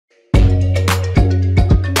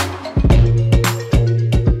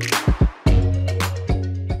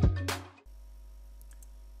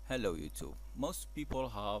Hello YouTube. Most people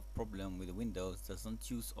have problem with Windows doesn't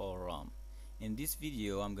use all RAM. In this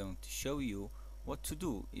video I'm going to show you what to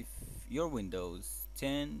do if your Windows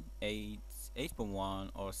 10, 8,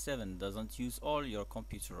 8.1 or 7 doesn't use all your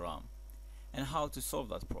computer RAM and how to solve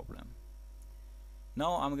that problem.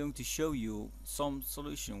 Now I'm going to show you some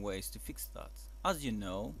solution ways to fix that. As you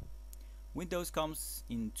know, Windows comes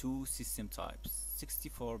in two system types,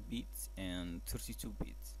 64 bits and 32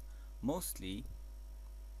 bits. Mostly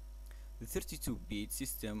the 32-bit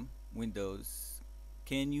system Windows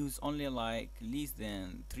can use only like less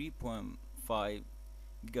than 3.5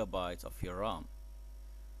 gigabytes of your RAM.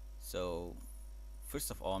 So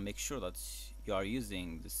first of all, make sure that you are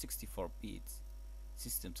using the 64-bit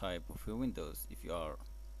system type of your Windows if your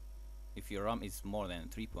RAM is more than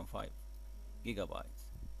 3.5 gigabytes.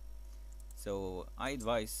 So I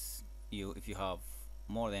advise you, if you have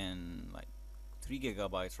more than like 3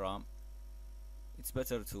 gigabytes RAM, it's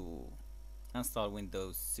better to install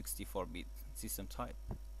Windows 64-bit system type.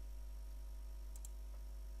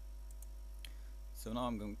 So now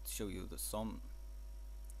I'm going to show you some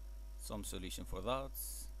solution for that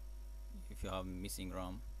if you have missing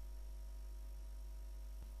RAM.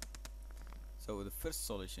 So the first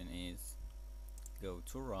solution is go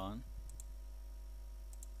to Run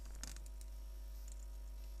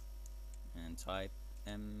and type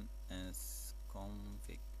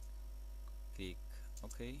msconfig, click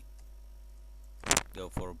OK, go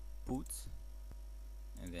for boot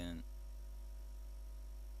and then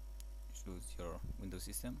choose your Windows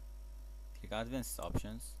system, click advanced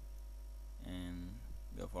options and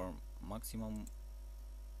go for maximum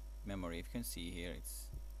memory. If you can see here, it's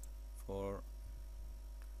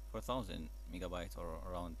 4000 megabytes or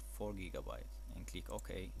around 4 gigabytes, and click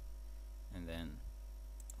OK and then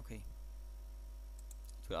OK.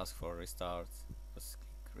 It will ask for restart, just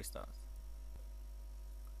click restart.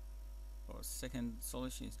 For second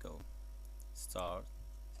solution is go start,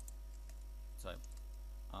 type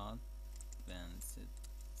advanced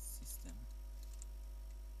system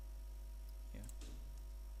here,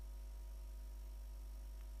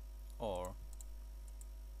 or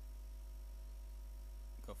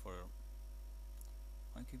go for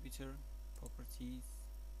my computer properties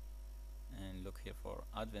and look here for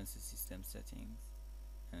advanced system settings,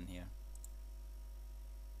 and here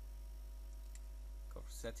go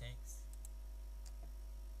for settings,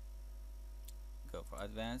 go for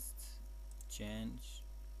advanced, change,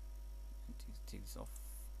 and take this off,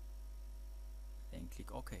 then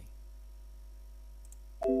click OK.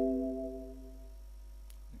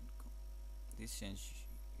 This change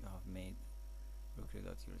you have made will create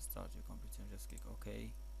that you restart your computer. Just click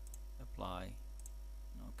OK, apply,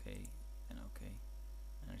 and OK, and OK,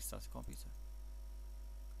 and restart the computer.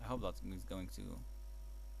 I hope that is going to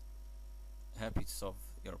help you to solve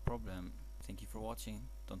your problem. Thank you for watching.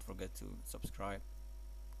 Don't forget to subscribe.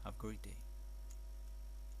 Have a great day.